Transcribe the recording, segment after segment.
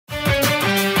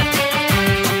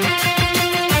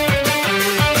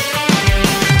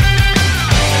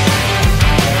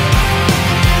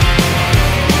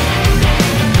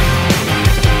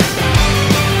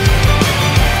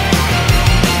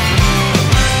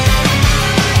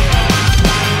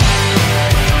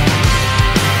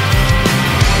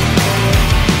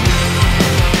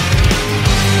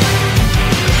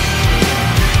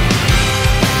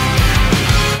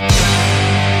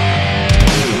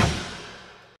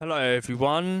Hello,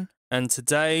 everyone, and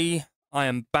today I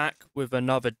am back with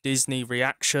another Disney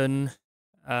reaction.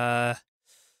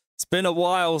 It's been a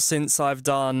while since I've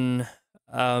done.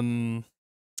 Well,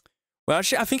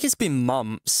 actually, I think it's been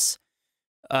months.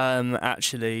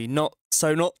 Actually, not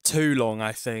too long,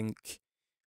 I think.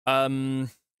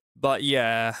 But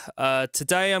yeah.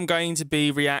 Today I'm going to be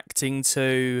reacting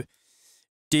to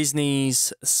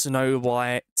Disney's Snow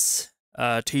White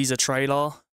teaser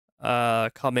trailer.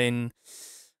 Coming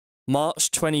March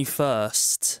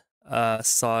 21st.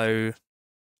 So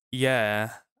yeah.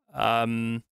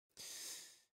 It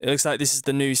looks like this is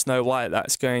the new Snow White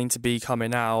that's going to be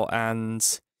coming out,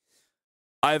 and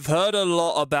I've heard a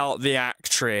lot about the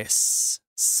actress.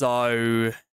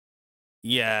 So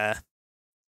yeah.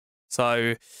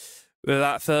 So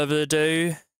without further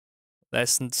ado,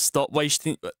 let's stop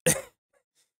wasting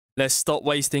let's stop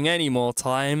wasting any more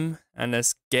time and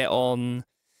let's get on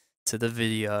to the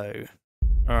video.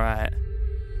 Alright.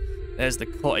 There's the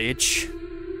cottage.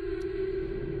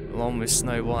 Along with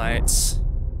Snow White.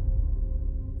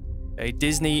 Okay,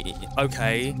 Disney.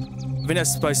 Okay. I think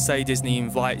that's supposed to say Disney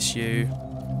invites you.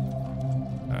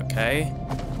 Okay.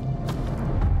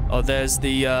 Oh, there's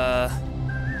the,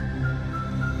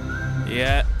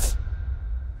 Yep.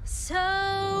 So.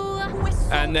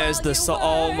 And there's the.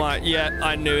 Oh my. Yeah,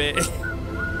 I knew it.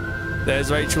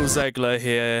 There's Rachel Zegler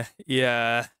here.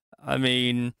 Yeah. I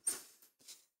mean.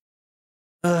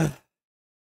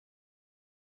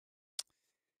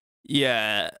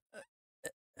 Yeah.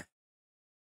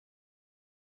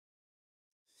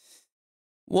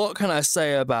 What can I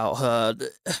say about her?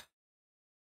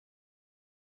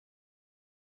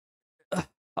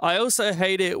 I also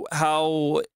hate it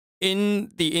how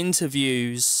in the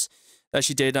interviews that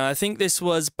she did, and I think this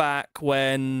was back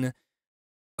when,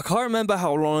 I can't remember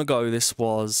how long ago this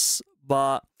was,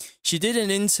 but she did an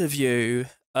interview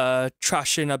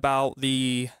trashing about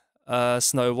the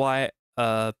Snow White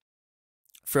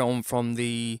film from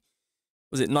the,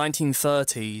 was it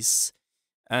 1930s?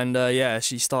 And yeah,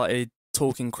 she started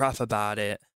talking crap about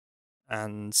it,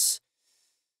 and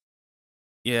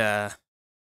yeah.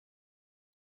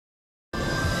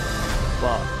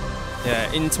 But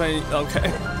yeah, in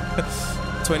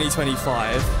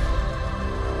 2025,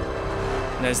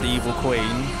 there's the Evil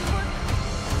Queen.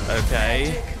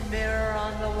 Okay. Mirror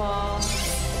on the wall.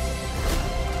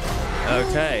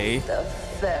 Okay. The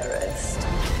fairest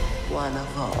one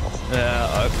of all.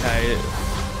 Yeah, okay.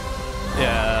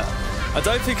 Yeah. I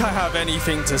don't think I have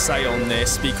anything to say on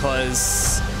this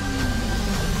because...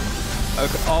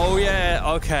 Okay. Oh, yeah.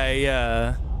 Okay,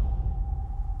 yeah.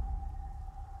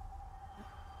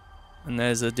 And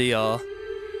there's a DR.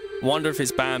 Wonder if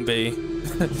it's Bambi.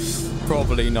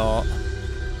 Probably not.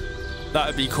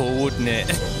 That'd be cool, wouldn't it?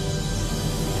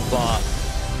 But,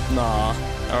 nah.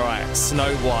 Alright,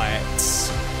 Snow White.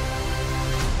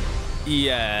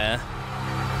 Yeah.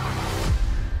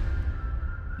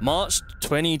 March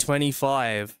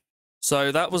 2025.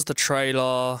 So that was the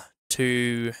trailer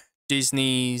to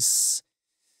Disney's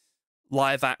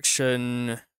live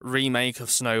action remake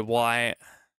of Snow White.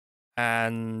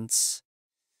 And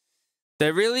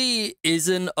there really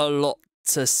isn't a lot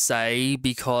to say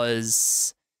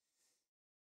because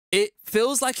it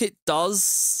feels like it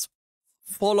does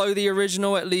follow the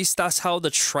original. At least that's how the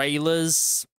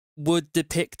trailers would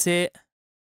depict it.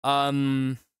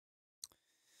 But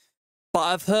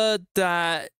I've heard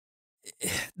that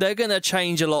they're gonna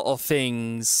change a lot of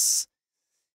things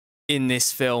in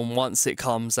this film once it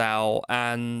comes out,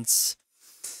 and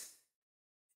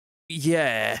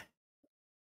yeah.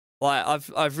 Like,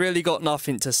 I've really got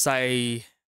nothing to say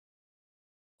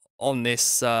on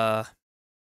this on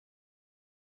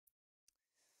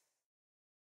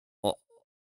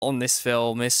this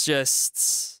film. It's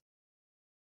just,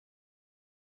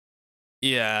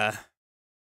 yeah.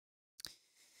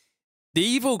 The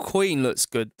Evil Queen looks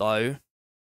good though,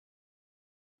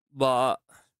 but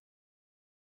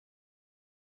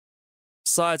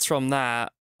aside from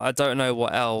that, I don't know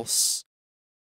what else.